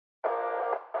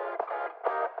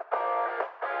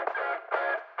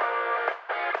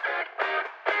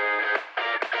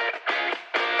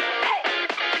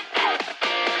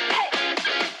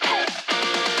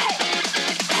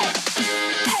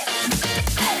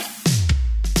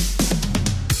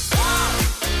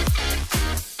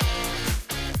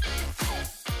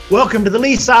Welcome to the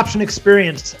Lease Option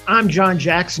Experience. I'm John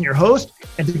Jackson, your host,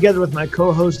 and together with my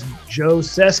co-host, Joe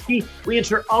Seski, we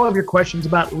answer all of your questions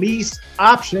about lease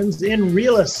options in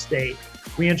real estate.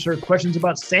 We answer questions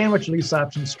about sandwich lease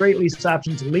options, straight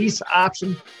lease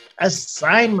option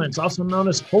assignments, also known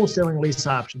as wholesaling lease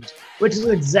options, which is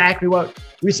exactly what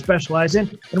we specialize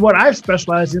in and what I've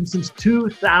specialized in since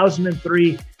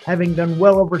 2003, having done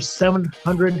well over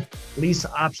 700 lease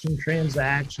option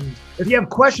transactions. If you have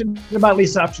questions about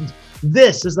lease options,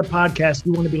 this is the podcast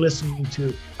you want to be listening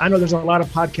to. I know there's a lot of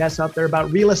podcasts out there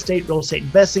about real estate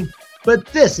investing, but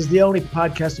this is the only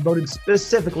podcast devoted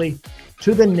specifically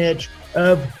to the niche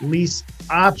of lease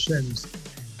options.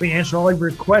 We answer all of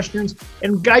your questions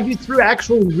and guide you through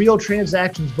actual real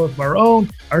transactions, both of our own,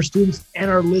 our students, and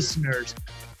our listeners.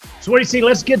 So what do you say?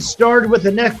 Let's get started with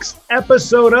the next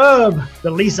episode of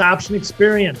the Lease Option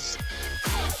Experience.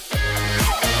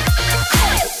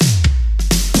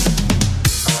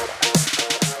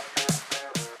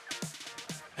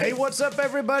 Hey, what's up,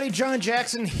 everybody? John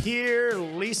Jackson here,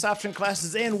 Lease Option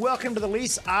Classes, and welcome to the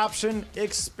Lease Option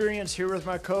Experience here with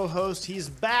my co-host. He's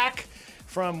back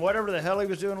from whatever the hell he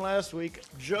was doing last week,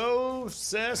 Joe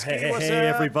Seski. Hey,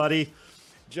 everybody.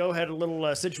 Joe had a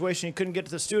little situation. He couldn't get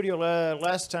to the studio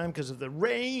last time because of the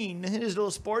rain in his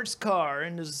little sports car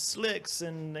and his slicks,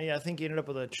 and I think he ended up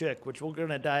with a chick, which we're going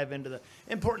to dive into the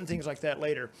important things like that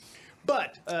later.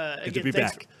 But again,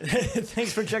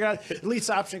 thanks for checking out the Lease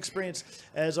Option Experience.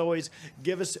 As always,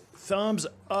 give us thumbs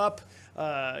up.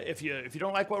 If you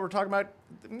don't like what we're talking about,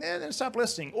 then stop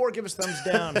listening, or give us thumbs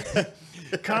down.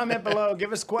 Comment below,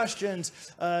 give us questions,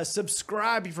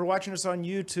 subscribe if you're watching us on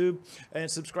YouTube, and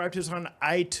subscribe to us on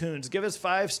iTunes. Give us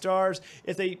 5 stars.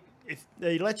 If they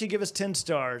let you, give us 10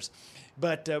 stars.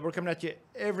 But we're coming at you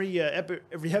every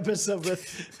episode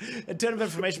with a ton of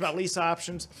information about lease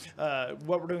options,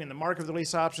 what we're doing in the market of the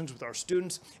lease options with our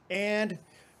students, and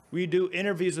we do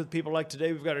interviews with people. Like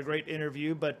today, we've got a great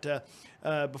interview. But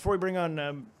before we bring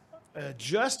on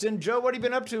Justin, Joe, what have you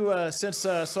been up to since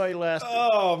saw you last?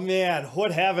 Oh man,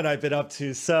 what haven't I been up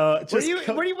to? So just wait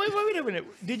a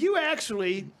minute. Did you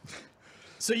actually?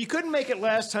 So you couldn't make it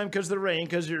last time because of the rain,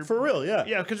 because you're... For real, yeah.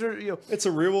 Yeah, because it's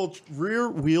a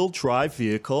rear-wheel drive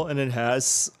vehicle, and it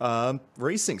has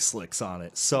racing slicks on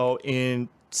it. So in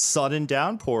sudden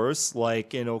downpours,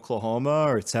 like in Oklahoma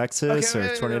or Texas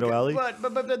or Tornado Alley...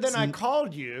 But then I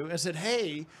called you and said,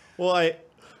 hey... Well,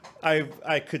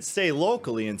 I could stay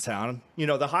locally in town. You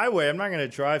know, the highway, I'm not going to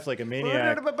drive like a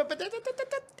maniac.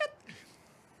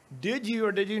 Did you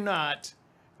or did you not...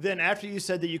 Then after you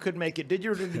said that you couldn't make it, did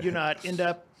you or did you not end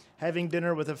up having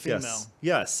dinner with a female?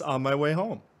 Yes, on my way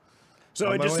home.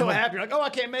 So it just so happened, you're like, oh, I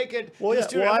can't make it. Well, yeah.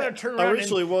 I'm going to turn around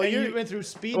and you went through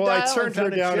speed dial. I turned her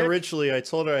down originally. I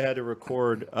told her I had to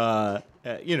record, at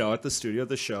the studio,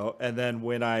 the show. And then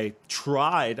when I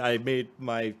tried, I made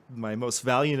my most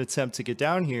valiant attempt to get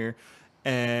down here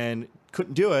and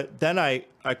couldn't do it. Then I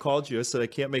called you. I said, I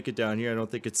can't make it down here. I don't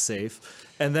think it's safe.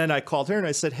 And then I called her and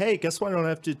I said, hey, guess what? I don't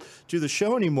have to do the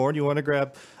show anymore. Do you want to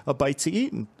grab a bite to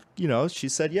eat? And, she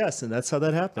said yes. And that's how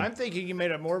that happened. I'm thinking you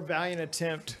made a more valiant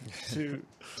attempt to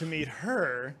meet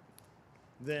her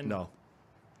than you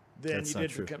did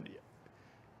to come to you.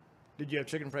 Did you have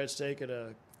chicken fried steak at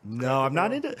a... No, I'm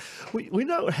not into... We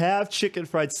don't have chicken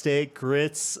fried steak,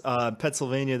 grits,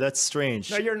 Pennsylvania. That's strange.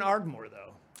 No, you're in Ardmore,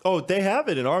 though. Oh, they have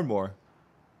it in Ardmore.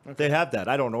 Okay. They have that.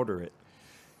 I don't order it.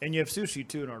 And you have sushi,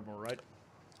 too, in Ardmore, right?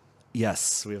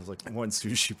 Yes, we have like one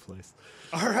sushi place.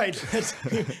 All right.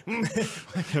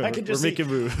 I can just We're making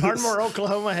moves. Ardmore,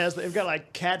 Oklahoma they've got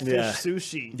like catfish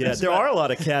sushi. Yeah, there are a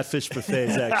lot of catfish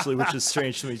buffets, actually, which is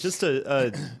strange to me. Just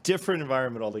a different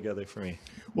environment altogether for me.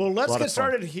 Well, let's get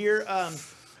started here.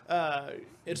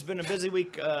 It's been a busy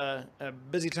week, a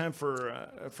busy time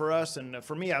for us, and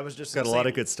for me, I was just got a lot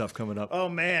of good stuff coming up. Oh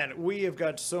man, we have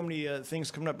got so many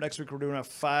things coming up. Next week, we're doing a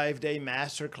 5-day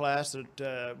master class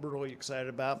that we're really excited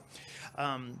about.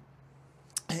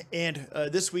 And earlier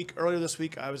this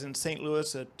week, I was in St.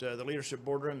 Louis at the Leadership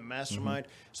Boardroom, the Mastermind.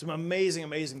 Mm-hmm. Some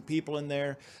amazing people in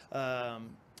there.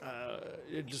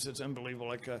 It's unbelievable.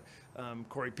 Like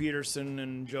Corey Peterson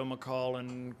and Joe McCall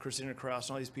and Christina Krause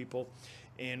and all these people.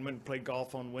 And went and played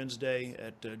golf on Wednesday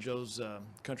at Joe's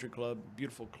Country Club,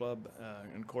 beautiful club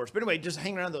and course. But anyway, just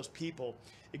hanging around those people,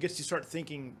 it gets you start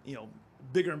thinking,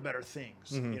 bigger and better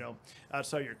things,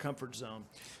 outside your comfort zone.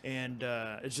 And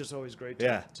it's just always great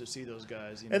to see those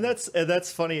guys. And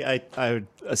that's funny. I would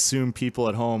assume people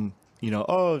at home,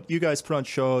 oh, you guys put on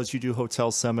shows, you do hotel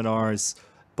seminars,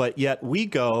 but yet we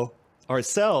go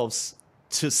ourselves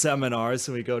to seminars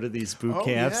and we go to these boot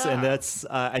camps, and that's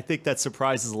I think that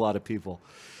surprises a lot of people.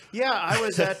 Yeah, I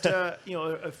was at,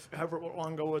 however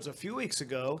long ago it was, a few weeks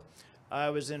ago, I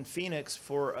was in Phoenix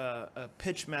for a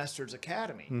Pitch Masters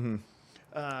Academy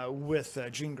with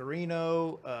Gene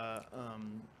Garino,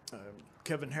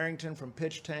 Kevin Harrington from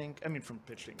from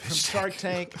Shark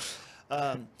Tank.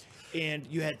 And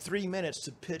you had 3 minutes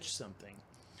to pitch something.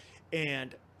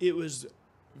 And it was...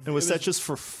 And was that just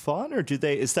for fun, or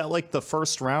is that like the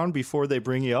first round before they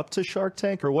bring you up to Shark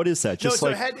Tank, or what is that? Just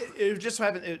it just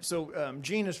happened.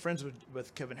 Gene is friends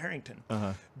with Kevin Harrington,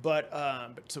 but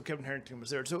so Kevin Harrington was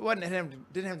there. So it didn't have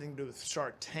anything to do with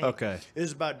Shark Tank. Okay, it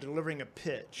was about delivering a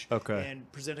pitch. Okay,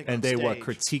 and presenting. And they stage.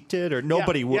 critiqued it, or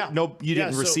nobody? You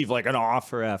didn't receive like an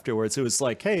offer afterwards. It was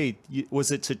like, hey,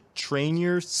 was it to train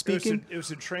your speaking? It was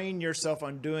to train yourself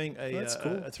on doing a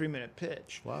 3-minute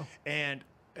pitch. Wow, and.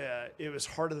 It was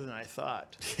harder than I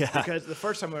thought. Yeah. Because the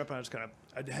first time I went up,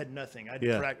 I had nothing. I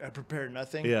prepared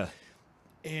nothing. Yeah.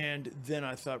 And then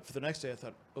I thought, for the next day,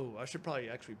 I should probably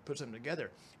actually put something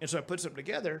together. And so I put something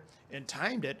together and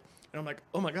timed it. And I'm like,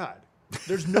 oh my God,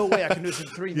 there's no way I can do this in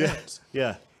 3 minutes.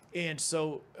 Yeah. And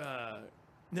so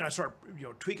then I started,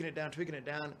 tweaking it down,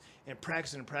 and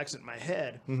practicing it in my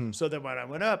head, so that when I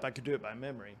went up, I could do it by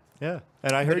memory. Yeah.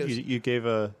 And I heard you gave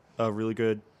a really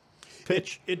good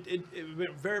pitch. It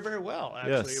went very, very well,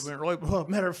 actually. Yes. It went really well.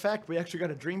 Matter of fact, we actually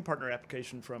got a Dream Partner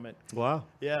application from it. Wow.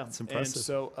 Yeah. That's impressive. And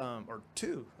so, or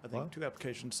two, I think, 2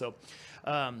 applications. So,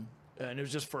 and it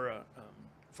was just for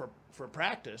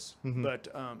practice. But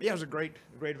it was a great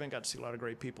event. Got to see a lot of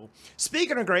great people.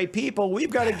 Speaking of great people,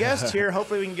 we've got a guest here.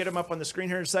 Hopefully we can get him up on the screen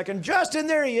here in a second. Justin,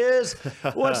 there he is.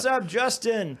 What's up,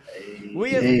 Justin?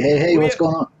 Hey, what's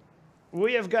going on?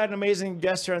 We have got an amazing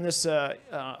guest here on this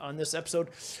episode.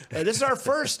 This is our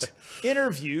first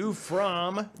interview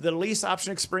from the Lease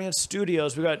Option Experience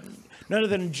Studios. We got none other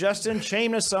than Justin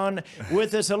Chamness on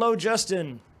with us. Hello,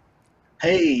 Justin.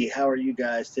 Hey, how are you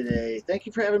guys today? Thank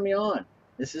you for having me on.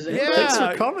 This is thanks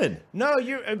for coming. No,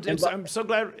 I'm so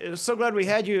glad. So glad we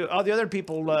had you. All the other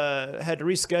people had to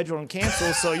reschedule and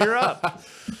cancel, so you're up.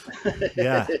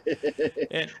 Yeah.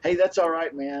 Hey, that's all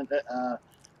right, man.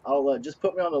 I'll just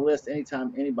put me on the list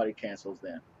anytime anybody cancels.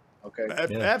 Then, okay.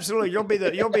 Absolutely, you'll be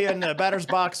in the batter's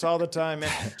box all the time,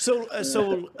 man. So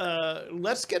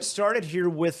let's get started here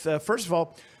with first of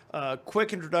all,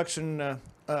 quick introduction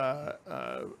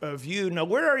of you. Now,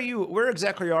 where are you? Where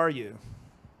exactly are you?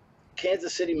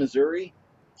 Kansas City, Missouri.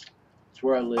 That's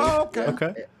where I live. Oh, okay.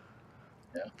 Okay.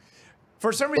 Yeah.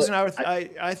 For some reason,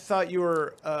 I thought you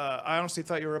were. I honestly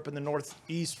thought you were up in the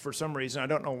Northeast for some reason. I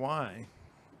don't know why.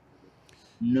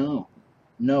 No.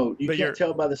 You can't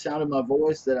tell by the sound of my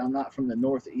voice that I'm not from the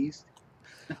Northeast.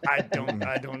 I don't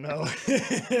know.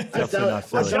 I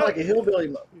sound like a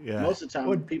hillbilly most of the time.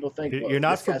 When people think you're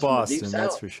not from Boston,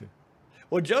 that's for sure.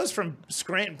 Well, Joe's from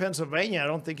Scranton, Pennsylvania. I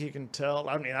don't think you can tell.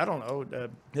 I mean, I don't know.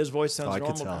 His voice sounds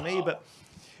normal to me, but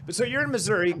so you're in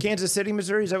Missouri, Kansas City,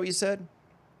 Missouri. Is that what you said?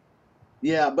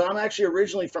 Yeah, but I'm actually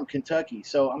originally from Kentucky,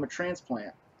 so I'm a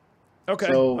transplant. Okay.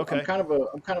 So okay. I'm kind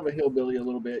of a hillbilly a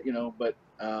little bit, but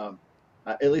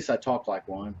at least I talk like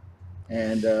one.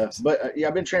 And but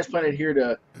I've been transplanted here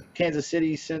to Kansas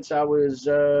City since I was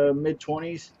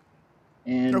mid-20s,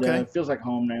 and it feels like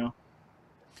home now.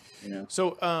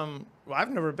 So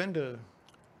I've never been to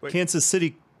Kansas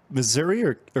City, Missouri,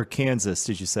 or Kansas?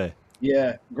 Did you say?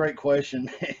 Yeah, great question.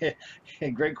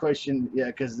 Great question. Yeah,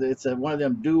 because it's one of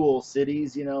them dual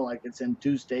cities. Like it's in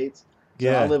 2 states. So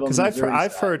yeah, because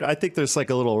I've heard. I think there's like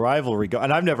a little rivalry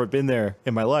and I've never been there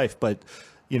in my life, but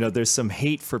there's some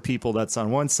hate for people that's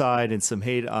on one side and some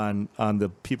hate on the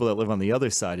people that live on the other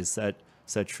side. Is that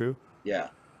true? Yeah,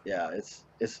 it's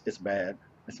bad.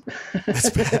 It's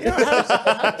bad.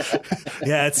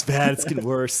 Yeah, it's bad. It's getting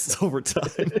worse over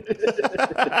time.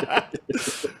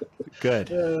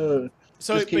 Good.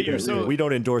 So we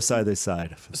don't endorse either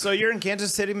side. So you're in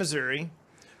Kansas City, Missouri.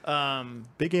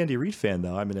 Big Andy Reid fan,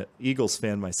 though. I'm an Eagles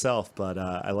fan myself, but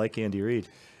I like Andy Reid.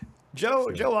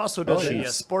 Joe also does a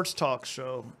sports talk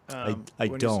show. I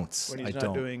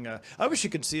wish you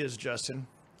could see us, Justin.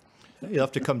 You'll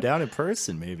have to come down in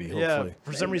person, maybe. Hopefully. Yeah,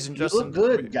 for some reason, Justin. You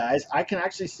look good, guys. I can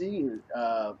actually see you.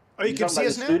 You can see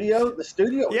us now? The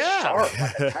studio is sharp.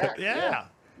 Like a tack. Yeah.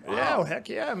 Wow. Yeah, heck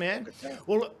yeah, man.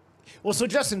 Well, so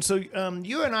Justin,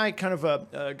 you and I kind of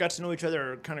got to know each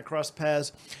other, kind of crossed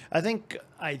paths. I think,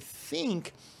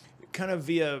 kind of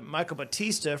via Michael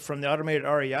Batista from the Automated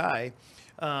REI,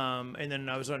 and then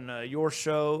I was on your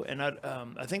show, and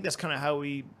I think that's kind of how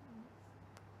we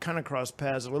kind of crossed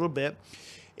paths a little bit.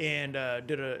 and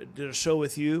did a show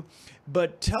with you.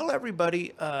 But tell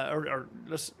everybody, or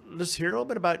let's hear a little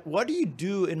bit about what do you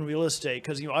do in real estate?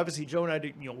 Because obviously Joe and I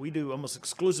do, we do almost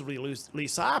exclusively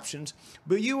lease options,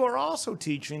 but you are also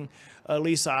teaching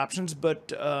lease options.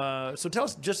 But so tell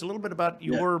us just a little bit about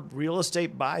your real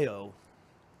estate bio.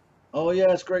 Oh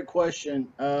yeah, it's a great question.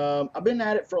 I've been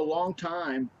at it for a long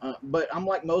time, but I'm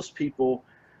like most people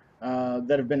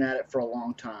that have been at it for a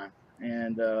long time,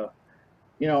 and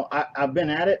I've been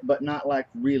at it, but not like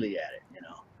really at it.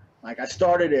 Like I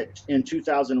started it in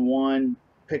 2001,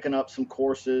 picking up some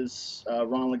courses,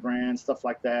 Ron LeGrand, stuff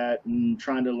like that, and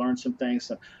trying to learn some things.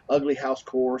 Some ugly house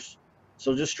course,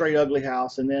 so just straight ugly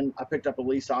house, and then I picked up a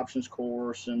lease options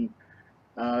course and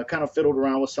kind of fiddled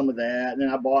around with some of that, and then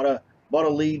I bought a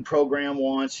lead program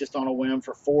once just on a whim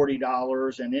for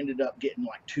 $40 and ended up getting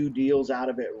like 2 deals out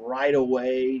of it right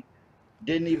away.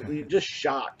 Didn't even, just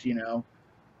shocked,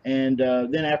 and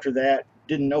then after that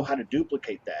didn't know how to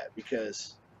duplicate that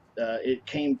because it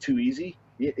came too easy,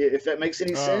 if that makes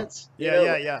any sense.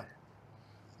 Yeah.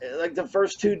 Like the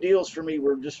first 2 deals for me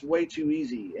were just way too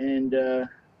easy, and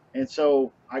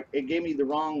so it gave me the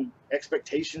wrong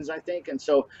expectations, I think, and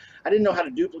so I didn't know how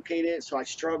to duplicate it, so I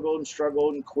struggled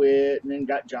and quit, and then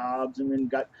got jobs, and then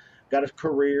got a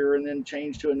career, and then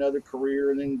changed to another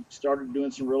career, and then started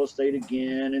doing some real estate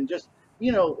again, and just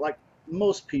like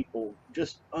most people,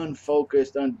 just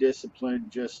unfocused, undisciplined,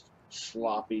 just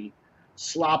slopping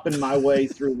my way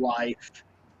through life.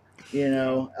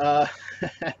 It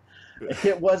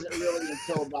wasn't really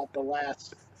until about the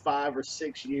last 5 or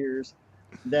 6 years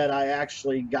that I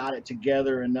actually got it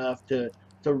together enough to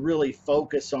really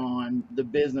focus on the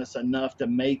business enough to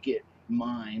make it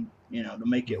mine, to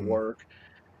make it work.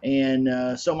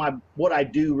 And so what I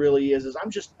do really is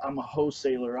I'm a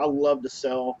wholesaler. I love to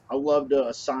sell. I love to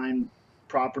assign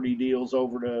property deals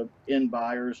over to end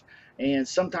buyers, and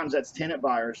sometimes that's tenant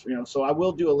buyers. So I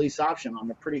will do a lease option on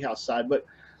the pretty house side, but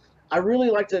I really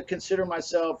like to consider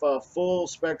myself a full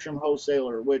spectrum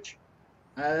wholesaler, which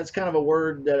that's kind of a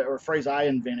word or a phrase I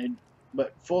invented.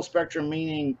 But full spectrum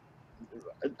meaning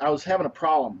I was having a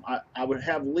problem. I would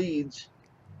have leads,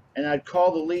 and I'd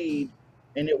call the lead,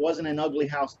 and it wasn't an ugly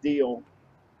house deal,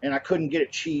 and I couldn't get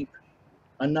it cheap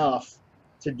enough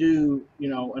to do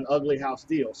an ugly house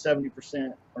deal,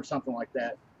 70% or something like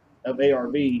that of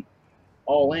ARV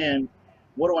all in.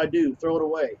 What do? Throw it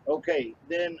away. Okay.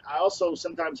 Then I also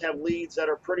sometimes have leads that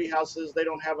are pretty houses. They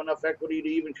don't have enough equity to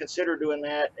even consider doing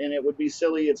that, and it would be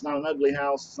silly. It's not an ugly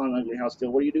house. It's not an ugly house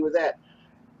deal. What do you do with that?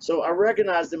 So I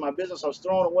recognized in my business I was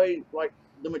throwing away like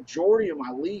the majority of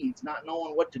my leads, not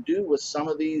knowing what to do with some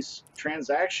of these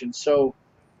transactions. So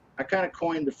I kind of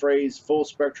coined the phrase full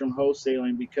spectrum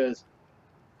wholesaling because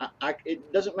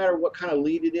it doesn't matter what kind of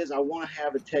lead it is. I want to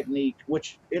have a technique,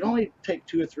 which it only take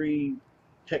 2 or 3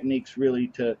 techniques really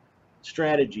to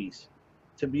strategies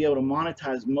to be able to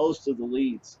monetize most of the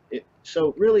leads.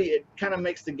 So really it kind of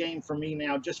makes the game for me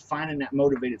now just finding that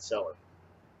motivated seller.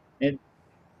 And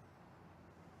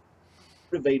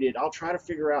motivated, I'll try to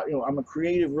figure out, I'm a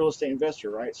creative real estate investor,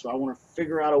 right? So I want to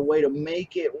figure out a way to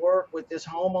make it work with this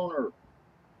homeowner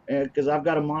because I've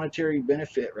got a monetary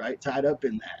benefit, right, tied up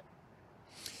in that.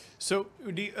 So,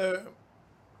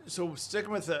 so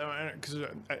sticking with that, because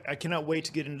I cannot wait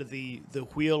to get into the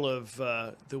wheel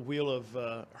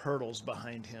of hurdles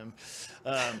behind him.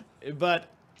 But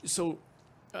so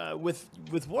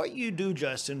with what you do,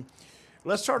 Justin,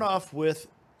 let's start off with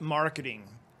marketing.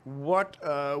 What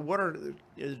are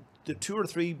the 2 or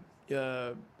 3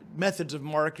 methods of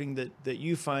marketing that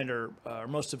you find are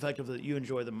most effective, that you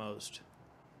enjoy the most?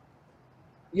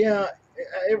 Yeah,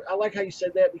 I like how you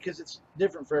said that because it's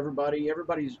different for everybody.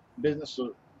 Everybody's business,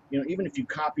 even if you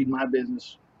copied my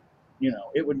business,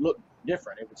 it would look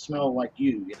different. It would smell like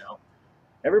you.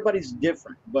 Everybody's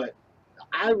different, but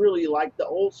I really like the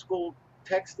old school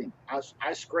texting.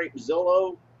 I scrape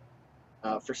Zillow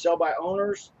for sell by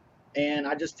owners, and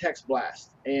I just text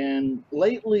blast. And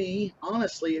lately,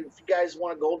 honestly, if you guys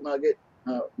want a gold nugget,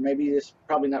 maybe it's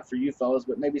probably not for you fellas,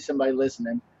 but maybe somebody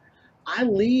listening, I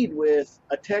lead with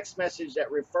a text message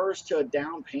that refers to a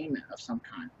down payment of some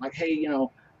kind. Like, hey,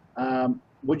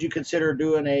 would you consider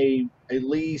doing a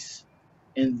lease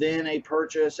and then a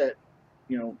purchase at,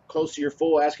 close to your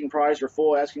full asking price or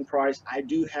full asking price? I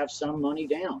do have some money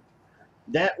down.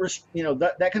 That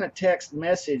kind of text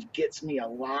message gets me a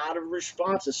lot of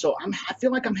responses. So I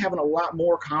feel like I'm having a lot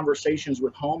more conversations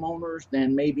with homeowners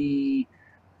than maybe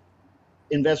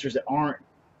investors that aren't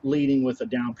leading with a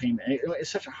down payment. It's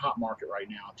such a hot market right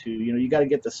now too. You got to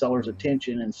get the seller's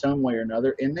attention in some way or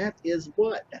another, and that is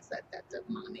that's that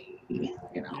money.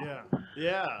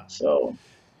 Yeah. So,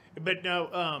 but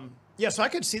now, Yeah, so I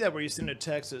could see that where you send a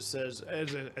text that says,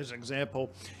 as an example,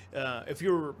 if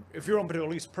you're open to a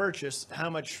lease purchase,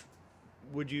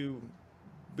 would you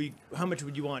how much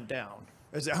would you want down?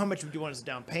 How much would you want as a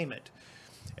down payment?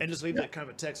 And just leave Yeah. that kind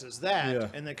of a text as that, Yeah.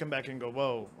 and then come back and go,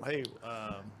 whoa, hey,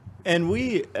 And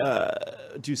we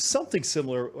do something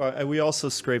similar. We also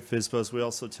scrape FISBOs. We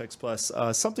also text plus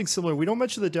something similar. We don't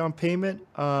mention the down payment,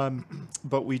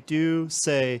 but we do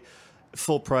say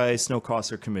full price, no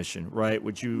cost or commission. Right?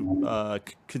 Would you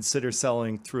consider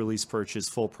selling through a lease purchase,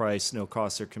 full price, no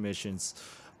costs or commissions?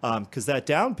 Because that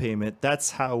down payment,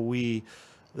 that's how we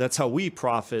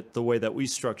profit the way that we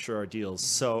structure our deals.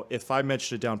 So if I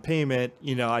mention a down payment,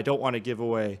 I don't want to give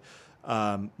away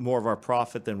more of our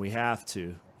profit than we have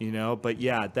to. But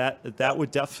yeah, that would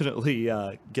definitely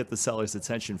get the seller's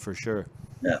attention for sure.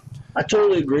 Yeah, I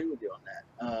totally agree with you on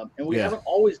that. And we Yeah. haven't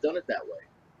always done it that way.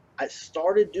 I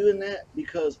started doing that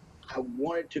because I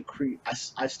wanted to create.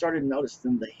 I started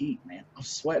noticing the heat, man. I'm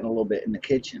sweating a little bit in the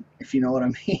kitchen, if you know what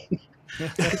I mean.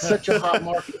 It's such a hot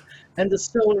market, and the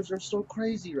sellers are so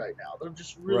crazy right now. They're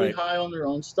just really Right. high on their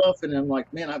own stuff, and I'm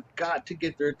like, man, I've got to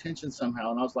get their attention somehow.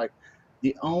 And I was like,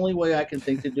 the only way I can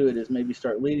think to do it is maybe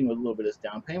start leading with a little bit of this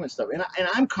down payment stuff. And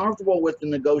I'm comfortable with the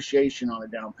negotiation on a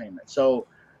down payment. So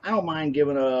I don't mind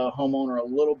giving a homeowner a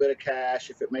little bit of cash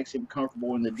if it makes him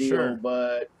comfortable in the deal. Sure.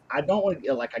 But I don't want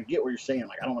to, like, I get what you're saying.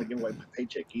 Like, I don't want to give away my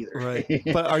paycheck either. Right.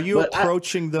 But are you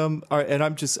approaching them?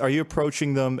 Are you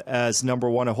approaching them as number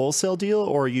one, a wholesale deal,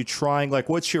 or are you trying, like,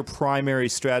 what's your primary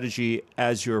strategy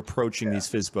as you're approaching these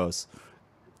FISBOs?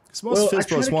 Because most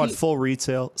FISBOs want full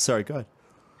retail. Sorry, go ahead.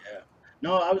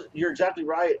 No, you're exactly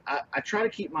right. I try to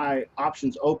keep my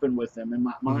options open with them and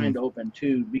my mind open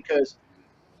too, because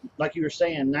like you were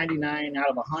saying, 99 out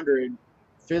of 100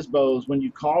 FISBOs, when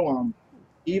you call them,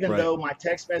 even though my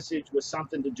text message was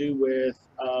something to do with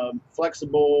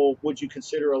flexible, would you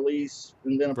consider a lease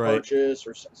and then a purchase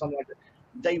or something like that,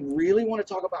 they really want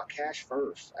to talk about cash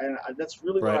first. And that's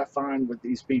really what I find with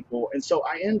these people. And so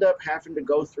I end up having to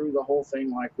go through the whole thing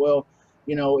like, well,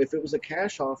 if it was a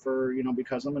cash offer,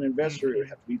 because I'm an investor, it would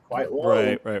have to be quite low.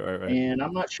 Right. And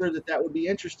I'm not sure that would be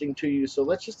interesting to you. So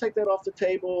let's just take that off the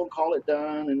table and call it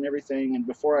done and everything. And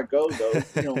before I go,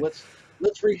 though,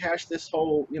 let's rehash this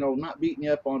whole, not beating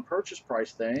you up on purchase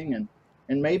price thing.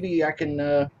 And maybe I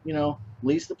can,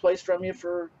 lease the place from you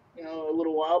for, a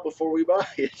little while before we buy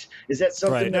it. Is that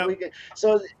something that we can?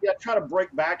 So yeah, try to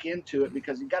break back into it,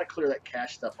 because you got to clear that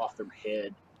cash stuff off their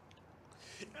head.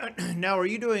 Now, are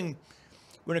you doing,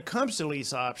 when it comes to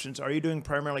lease options, are you doing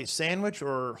primarily sandwich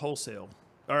or wholesale,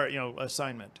 or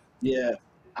assignment? Yeah,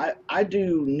 I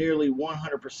do nearly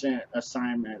 100%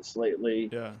 assignments lately.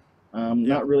 Yeah.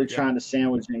 Not really trying to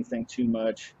sandwich anything too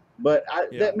much, but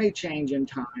that may change in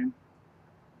time.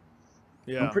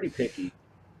 Yeah, I'm pretty picky.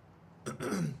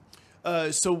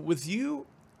 So with you,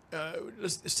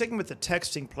 sticking with the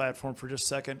texting platform for just a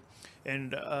second,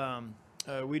 and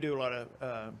we do a lot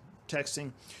of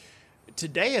texting.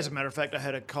 Today, as a matter of fact, I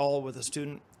had a call with a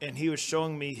student, and he was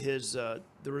showing me his the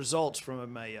results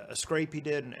from a scrape he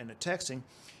did and a texting,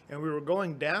 and we were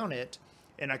going down it,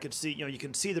 and I could see, you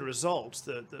can see the results,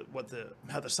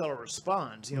 how the seller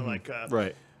responds, like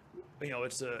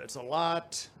it's a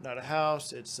lot, not a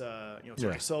house, it's it's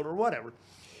already sold or whatever,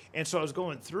 and so I was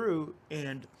going through,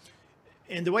 and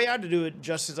the way I do it,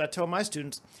 just as I tell my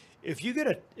students, if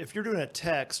you're doing a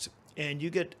text and you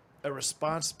get a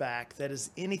response back that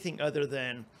is anything other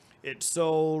than it's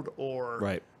sold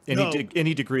or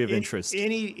any degree of interest,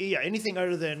 anything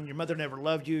other than your mother never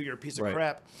loved you, you're a piece of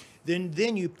crap,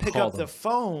 then you pick up the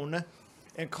phone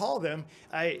and call them.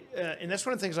 And that's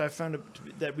one of the things I found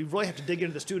that we really have to dig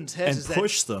into the students' heads and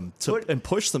push them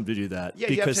to do that,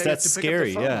 because that's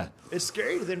scary. Yeah, it's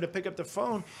scary to them to pick up the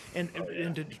phone and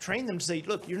to train them to say,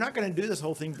 look, you're not going to do this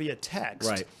whole thing via text.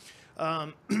 Right.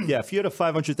 If you had a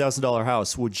 $500,000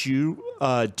 house, would you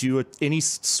do any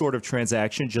sort of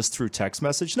transaction just through text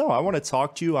message? No, I want to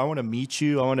talk to you. I want to meet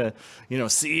you. I want to,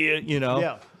 see you.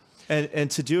 Yeah.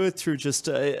 And to do it through just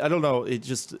I don't know, it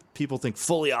just, people think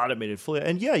fully automated,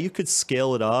 and you could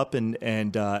scale it up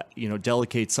and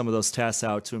delegate some of those tasks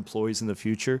out to employees in the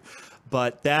future.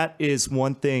 But that is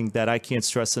one thing that I can't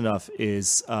stress enough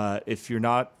is if you're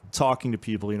not talking to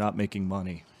people, you're not making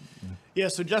money. Yeah.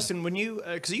 So Justin, when you,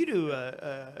 because you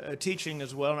do teaching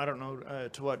as well, and I don't know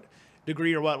to what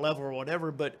degree or what level or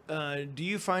whatever, but do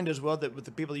you find as well that with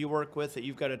the people you work with that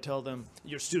you've got to tell them,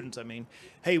 your students, I mean,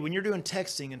 hey, when you're doing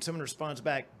texting and someone responds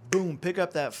back, boom, pick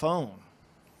up that phone?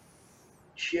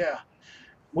 Yeah,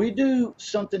 we do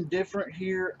something different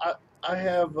here. I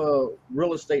have a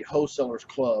real estate wholesalers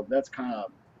club. That's kind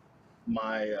of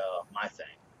my thing.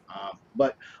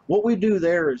 But what we do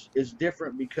there is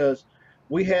different because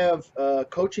we have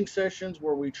coaching sessions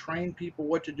where we train people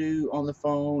what to do on the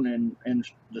phone and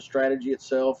the strategy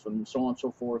itself and so on and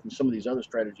so forth, and some of these other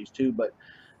strategies too. But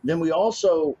then we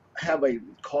also have a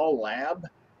call lab,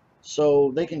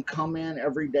 so they can come in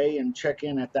every day and check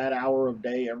in at that hour of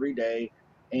day every day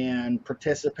and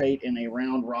participate in a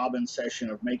round robin session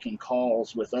of making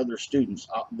calls with other students.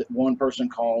 One person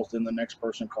calls, then the next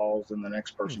person calls, then the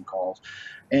next person calls.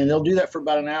 And they'll do that for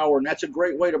about an hour. And that's a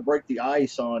great way to break the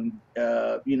ice on,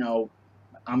 I'm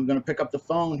going to pick up the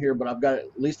phone here, but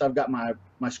at least I've got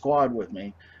my squad with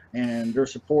me and they're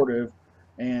supportive.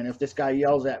 And if this guy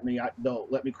yells at me, they'll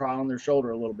let me cry on their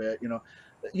shoulder a little bit,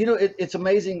 It's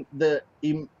amazing that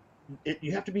you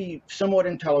have to be somewhat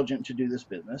intelligent to do this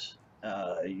business.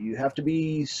 You have to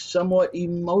be somewhat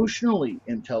emotionally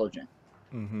intelligent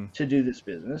to do this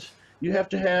business. You have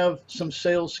to have some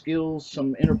sales skills,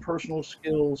 some interpersonal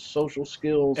skills, social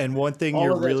skills. And one thing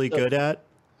you're really good at,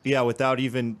 without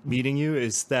even meeting you,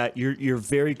 is that you're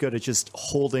very good at just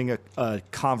holding a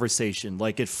conversation.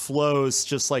 Like it flows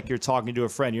just like you're talking to a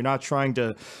friend. You're not trying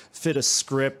to fit a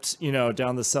script,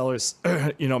 down the seller's,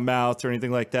 mouth or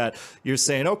anything like that. You're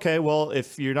saying, okay, well,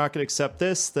 if you're not going to accept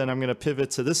this, then I'm going to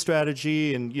pivot to this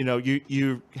strategy. And,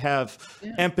 you have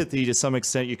empathy to some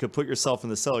extent. You could put yourself in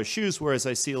the seller's shoes. Whereas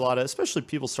I see a lot of, especially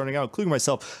people starting out, including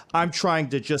myself, I'm trying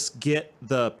to just get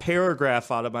the paragraph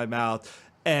out of my mouth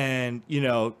and,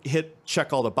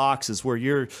 check all the boxes, where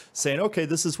you're saying, okay,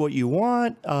 this is what you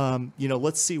want.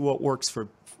 Let's see what works for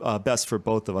best for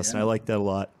both of us. Yeah. And I like that a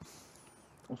lot.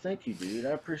 Well, thank you, dude. I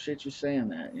appreciate you saying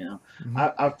that.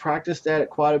 I've practiced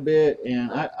that quite a bit,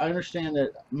 and I understand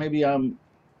that maybe I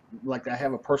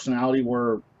have a personality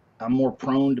where I'm more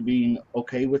prone to being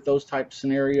okay with those type of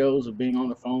scenarios of being on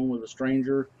the phone with a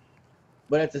stranger.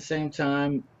 But at the same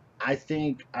time, I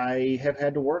think I have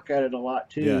had to work at it a lot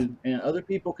too. Yeah. And other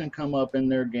people can come up in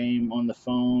their game on the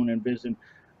phone and visit.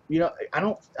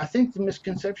 I think the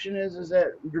misconception is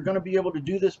that you're going to be able to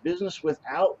do this business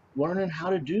without learning how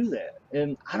to do that.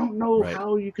 And I don't know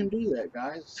how you can do that,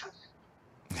 guys.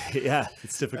 Yeah,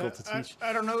 it's difficult to teach.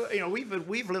 I don't know.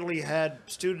 We've literally had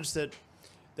students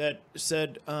that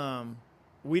said,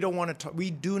 we do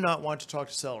not want to talk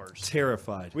to sellers.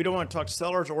 Terrified. We don't want to talk to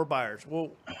sellers or buyers. Well,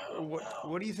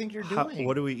 what do you think you're doing?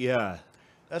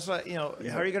 That's like, how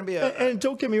are you going to be and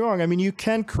don't get me wrong. I mean, you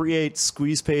can create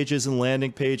squeeze pages and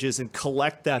landing pages and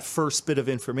collect that first bit of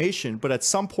information, but at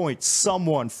some point,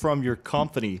 someone from your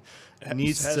company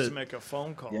needs to make a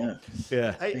phone call.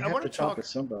 Yeah. Hey, I want to talk to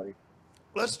somebody.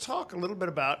 Let's talk a little bit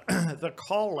about the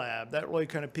call lab. That really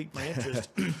kind of piqued my interest.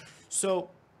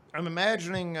 So I'm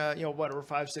imagining, whatever,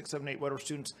 5, 6, 7, 8, whatever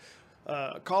students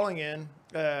calling in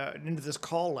into this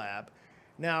call lab.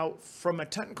 Now, from a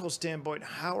technical standpoint,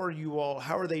 how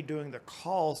are they doing the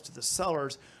calls to the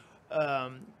sellers?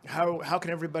 How can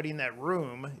everybody in that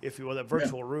room, if you will, that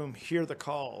virtual room, hear the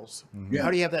calls? Yeah. How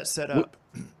do you have that set up?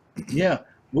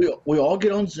 We all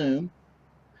get on Zoom.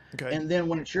 Okay. And then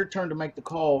when it's your turn to make the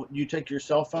call, you take your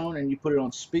cell phone and you put it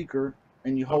on speaker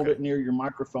and you hold it near your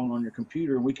microphone on your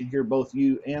computer, and we can hear both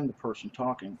you and the person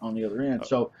talking on the other end.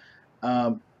 So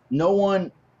no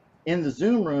one in the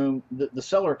Zoom room, the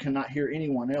seller cannot hear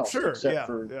anyone else except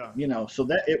for, so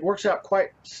that it works out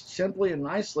quite simply and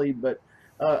nicely, but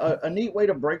a neat way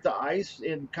to break the ice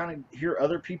and kind of hear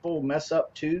other people mess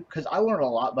up too. Cause I learn a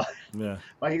lot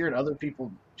by hearing other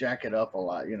people jack it up a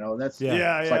lot, that's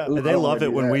like, they love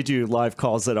it when we do live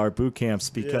calls at our boot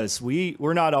camps, because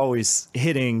we're not always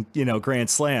hitting, grand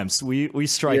slams. We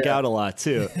strike out a lot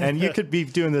too. And you could be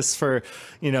doing this for,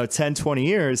 10, 20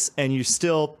 years and you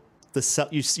still,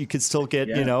 you could still get,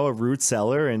 a root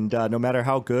seller, and no matter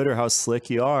how good or how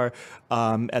slick you are,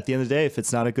 at the end of the day, if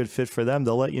it's not a good fit for them,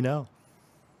 they'll let you know.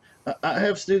 I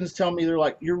have students tell me, they're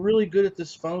like, you're really good at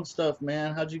this phone stuff,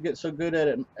 man. How'd you get so good at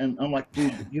it? And I'm like,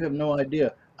 dude, you have no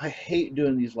idea. I hate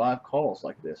doing these live calls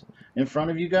like this in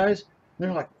front of you guys. And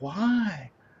they're like,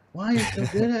 why? Why are you so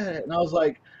good at it? And I was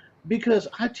like, because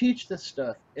I teach this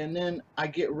stuff, and then I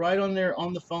get right on there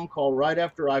on the phone call right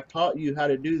after I've taught you how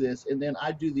to do this, and then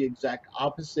I do the exact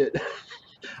opposite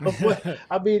of what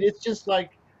I mean. It's just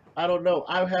like, I don't know.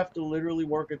 I have to literally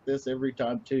work at this every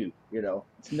time too.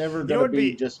 It's never going to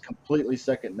be just completely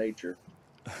second nature.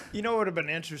 What would have been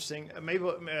interesting? Maybe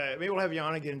we'll have you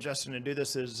on again, Justin, and do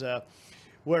this is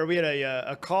where we had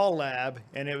a call lab,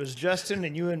 and it was Justin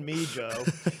and you and me, Joe.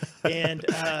 And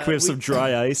Can we have some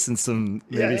dry ice and some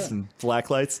maybe some black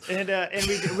lights? And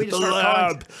we just start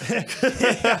calling.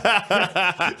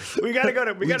 we gotta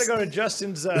go to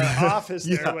Justin's office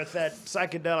there with that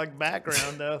psychedelic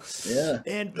background though. Yeah.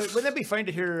 And but wouldn't that be fun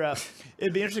to hear?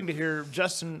 It'd be interesting to hear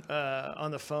Justin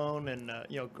on the phone, and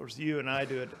of course you and I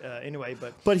do it anyway.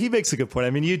 But he makes a good point.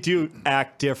 I mean, you do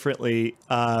act differently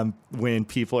when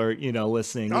people are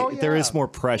listening. Oh, yeah. There is more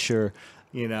pressure.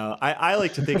 I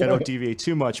like to think I don't deviate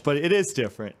too much, but it is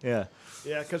different. Yeah.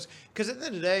 Yeah, because at the end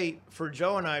of the day, for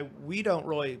Joe and I, we don't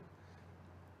really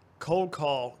cold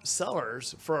call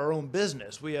sellers for our own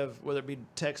business. We have, whether it be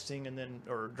texting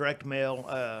or direct mail.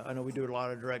 I know we do a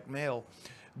lot of direct mail,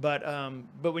 but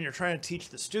when you're trying to teach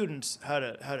the students how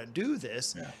to do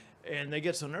this, and they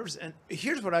get so nervous. And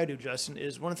here's what I do, Justin,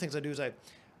 is one of the things I do is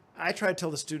I try to tell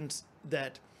the students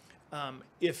that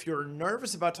if you're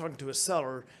nervous about talking to a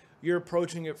seller, you're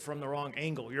approaching it from the wrong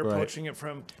angle. You're approaching it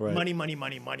from money.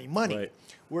 Right.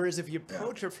 Whereas if you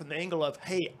approach it from the angle of,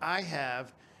 hey, I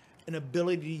have an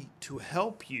ability to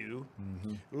help you.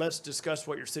 Mm-hmm. Let's discuss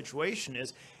what your situation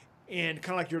is. And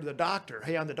kind of like you're the doctor.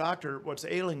 Hey, I'm the doctor. What's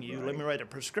ailing you? Right. Let me write a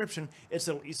prescription. It's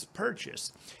a lease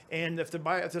purchase. And if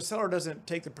the seller doesn't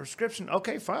take the prescription,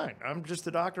 okay, fine. I'm just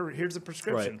the doctor. Here's the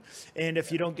prescription. Right. And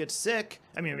if you don't get sick,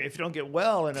 if you don't get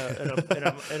well in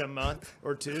a month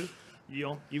or two,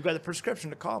 you've got the prescription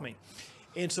to call me.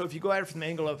 And so if you go at it from the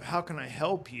angle of how can I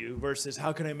help you versus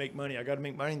how can I make money? I got to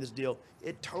make money in this deal.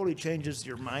 It totally changes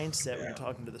your mindset when you're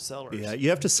talking to the sellers. Yeah, you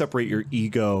have to separate your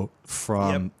ego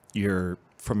from your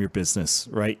business,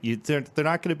 right? They're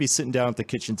not going to be sitting down at the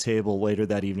kitchen table later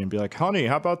that evening and be like, honey,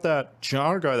 how about that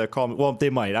John guy that called me? Well, they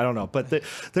might, I don't know, but they're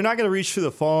not going to reach through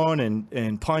the phone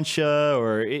and punch you,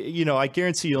 or I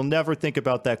guarantee you'll never think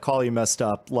about that call you messed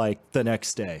up like the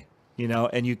next day.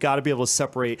 And you got to be able to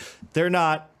separate. They're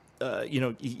not,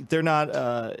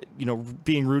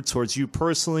 being rude towards you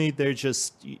personally. They're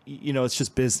just, it's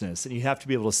just business, and you have to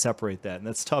be able to separate that, and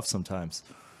that's tough sometimes.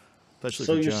 Especially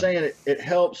so you're John. saying it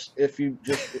helps if you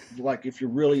just if you're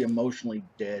really emotionally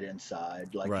dead inside,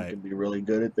 you can be really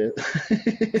good at this.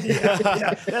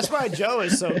 yeah. That's why Joe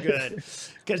is so good,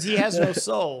 because he has no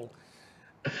soul.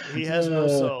 He has no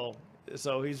soul,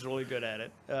 so he's really good at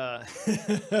it.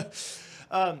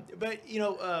 But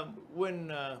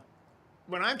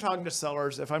when I'm talking to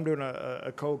sellers, if I'm doing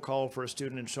a cold call for a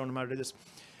student and showing them how to do this,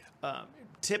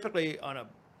 typically on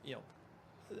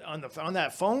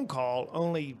that phone call,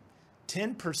 only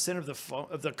 10% of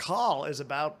the call is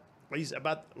about lease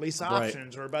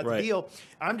options or about the deal.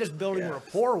 I'm just building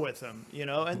rapport with them,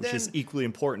 which is equally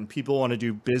important. People want to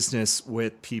do business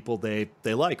with people they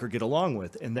like or get along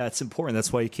with, and that's important.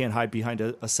 That's why you can't hide behind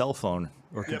a cell phone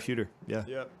or computer. Yeah.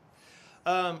 Yep.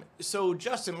 So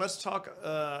Justin, let's talk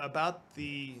about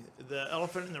the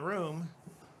elephant in the room,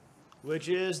 which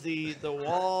is the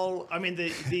wall. I mean,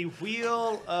 the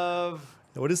wheel of.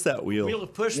 What is that wheel? Wheel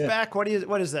of pushback. Yeah.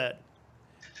 What is that?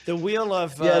 The wheel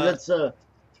of. That's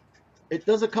it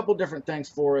does a couple different things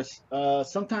for us.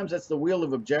 Sometimes it's the wheel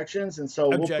of objections, and so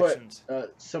we'll put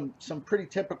some pretty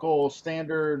typical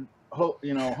standard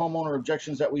homeowner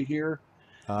objections that we hear.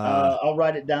 I'll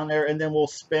write it down there, and then we'll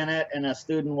spin it, and a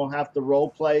student will have to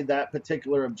role play that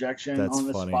particular objection on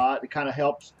the spot. It kind of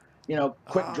helps,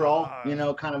 quick draw,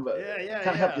 kind of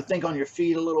help you think on your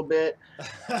feet a little bit.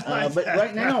 But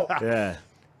right now,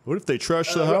 what if they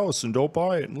trash the house and don't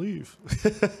buy it and leave?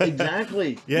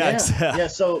 Exactly. Exactly. Yeah.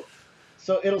 So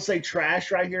it'll say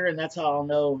trash right here, and that's how I'll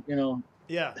know,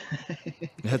 Yeah,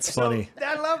 that's funny.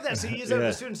 I love that. So you use that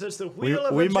with students. It's the wheel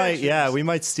of objections. We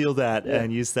might steal that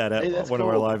and use that at one of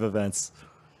our live events.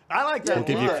 I like that. We'll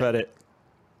give you credit.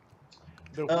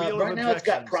 The wheel right of now, it's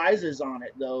got prizes on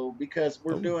it though, because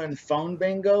we're doing phone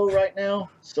bingo right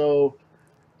now. So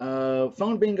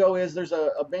phone bingo there's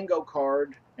a bingo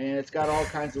card, and it's got all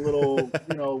kinds of little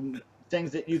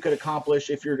things that you could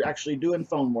accomplish if you're actually doing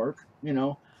phone work.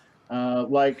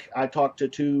 Like I talked to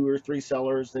 2 or 3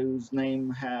 sellers whose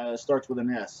name starts with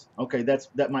an S. Okay,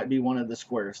 that might be one of the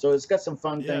squares. So it's got some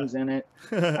fun things in it.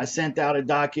 I sent out a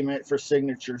document for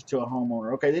signatures to a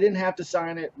homeowner. Okay, they didn't have to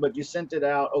sign it, but you sent it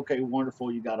out. Okay,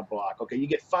 wonderful, you got a block. Okay, you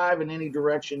get 5 in any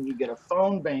direction. You get a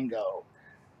phone bingo.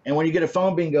 And when you get a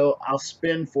phone bingo, I'll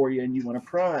spin for you, and you win a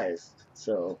prize.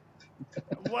 So...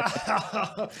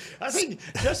 Wow, I think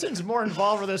Justin's more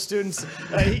involved with the students.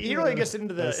 He really gets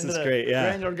into the great. Yeah.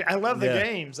 granular. I love the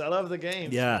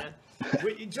games. Yeah.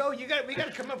 Man. Joe, we got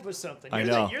to come up with something.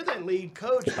 You're the lead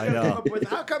coach. I know. Come up with,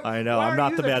 how come? I know. I'm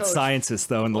not the mad scientist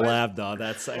though in the lab though.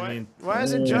 Why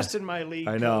isn't Justin my lead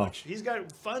I know. coach? He's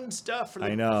got fun stuff for the.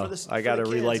 I know. For the, I got to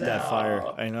kids. relight that fire.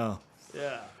 I know.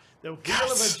 Yeah. The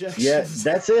wheel of objection. Yeah,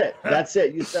 that's it. That's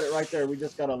it. You said it right there. We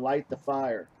just got to light the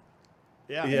fire.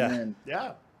 Yeah. Yeah. And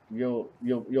Yeah. you'll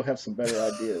have some better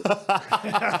ideas.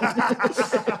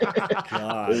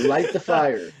 God. Light the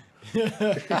fire.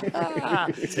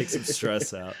 Take some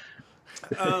stress out.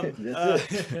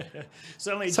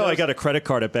 Suddenly, That's how I got a credit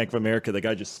card at Bank of America. The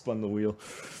guy just spun the wheel.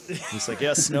 He's like,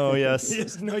 yes, no, yes.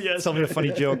 Yes, no, yes. Tell me a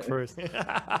funny joke first.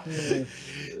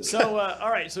 So,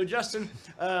 all right. So, Justin,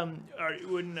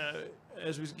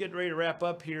 as we get ready to wrap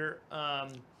up here,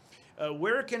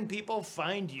 where can people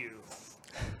find you?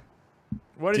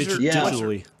 What is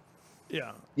Digitally.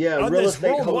 Yeah. Yeah, on Real this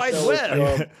Estate World Wide Wholesalers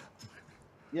Web. Club.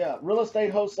 Yeah,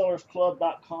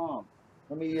 realestateWholesalerSclub.com.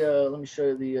 Let me show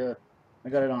you the. I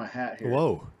got it on a hat here.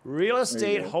 Whoa.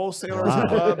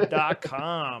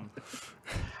 RealestateWholesalerSclub.com.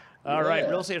 All right,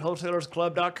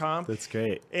 RealestateWholesalerSclub.com. That's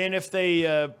great. And if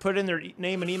they put in their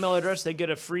name and email address, they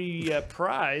get a free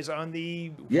prize on the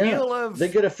Wheel of. They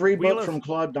get a free book from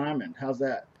Claude Diamond. How's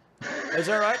that? Is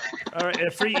that right? All right,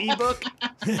 a free ebook.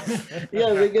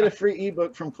 Yeah, they get a free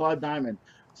ebook from Claude Diamond.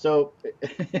 So.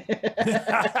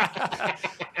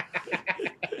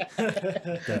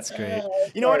 That's great.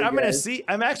 You know what? I'm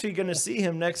actually gonna see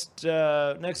him next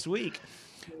week.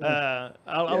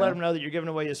 I'll let him know that you're giving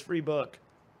away his free book.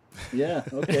 Yeah.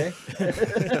 Okay.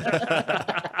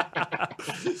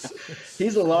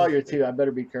 He's a lawyer too. I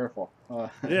better be careful. Yeah,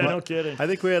 no kidding. I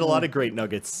think we had a lot of great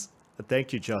nuggets.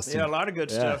 Thank you, Justin. Yeah, a lot of good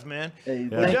stuff, man. Hey,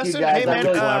 Yeah. thank Justin, you guys. hey, man, I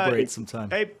really Collaborate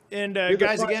sometime. Hey, and You're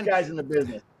guys, the again, guys in the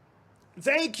business.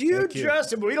 thank you, Thank you.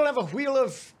 Justin. But we don't have a wheel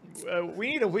of.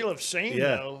 We need a wheel of shame,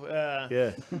 Yeah. though.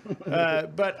 Yeah.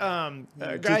 But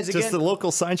guys, Does again, the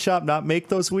local sign shop not make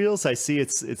those wheels? I see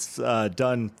it's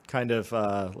done kind of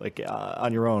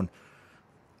on your own.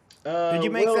 did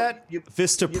you make that?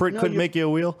 Vista Print couldn't make you a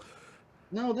wheel?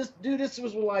 No, this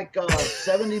was like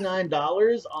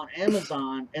 $79 on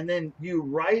Amazon, and then you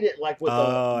write it like with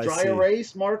I a dry see.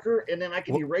 erase marker, and then I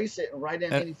can erase it and write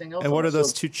in anything else. And what on are it. those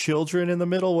So- two children in the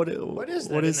middle? What is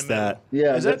that What in is the middle? that?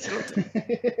 Yeah, Is that? that's,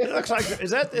 It looks like.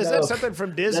 Is that No. something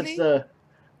from Disney?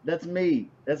 that's me.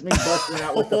 That's me busting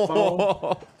out with the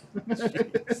phone.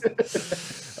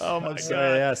 Oh my sorry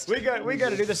I God! asked. We got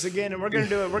to do this again, and we're gonna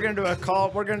do it. We're gonna do a call.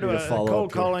 We're gonna do Need a a follow-up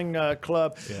cold here. calling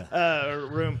club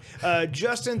room.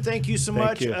 Justin, thank you so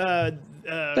much. you. Thank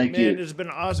man, you. It's been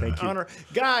an awesome Thank you. honor.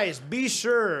 Guys, be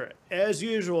sure, as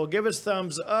usual, give us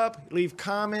thumbs up, leave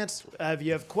comments. If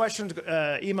you have questions,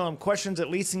 email them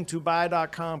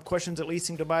questions@leasingtobuy.com,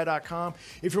 questions@leasingtobuy.com.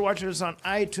 If you're watching us on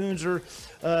iTunes or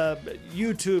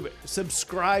YouTube,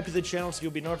 subscribe to the channel so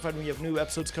you'll be notified when you have new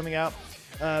episodes coming out.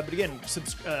 But again,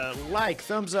 like,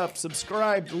 thumbs up,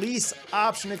 subscribe, lease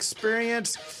option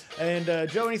experience. And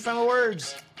Joe, any final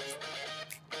words?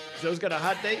 Joe's got a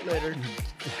hot date later.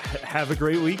 Have a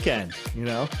great weekend.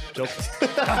 Joe. All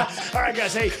right,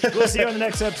 guys. Hey, we'll see you on the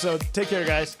next episode. Take care,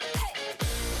 guys.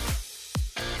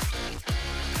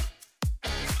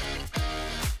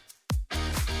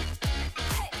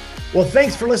 Well,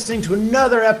 thanks for listening to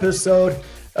another episode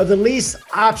of the Lease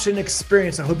Option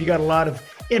Experience. I hope you got a lot of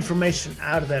information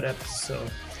out of that episode.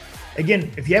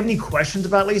 Again, if you have any questions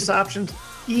about lease options,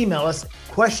 email us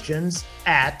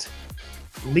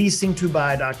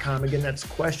questions@leasingtobuy.com. Again, that's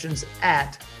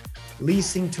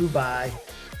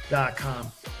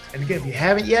questions@leasingtobuy.com. And again, if you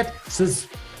haven't yet,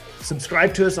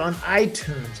 subscribe to us on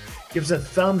iTunes. Give us a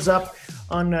thumbs up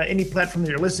on any platform that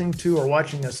you're listening to or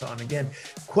watching us on. Again,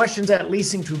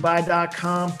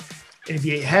 questions@leasingtobuy.com. And if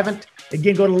you haven't,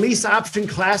 again, go to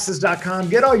leaseoptionclasses.com.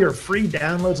 Get all your free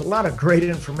downloads, a lot of great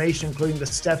information, including the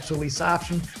steps to lease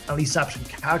option, a lease option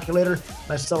calculator,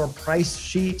 my seller price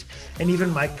sheet, and even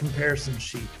my comparison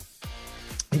sheet.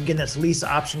 Again, that's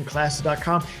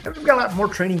leaseoptionclasses.com. And we've got a lot more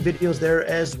training videos there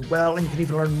as well. And you can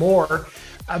even learn more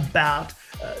about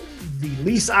the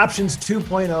Lease Options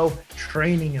 2.0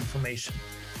 training information.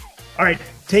 All right,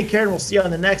 take care, and we'll see you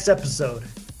on the next episode.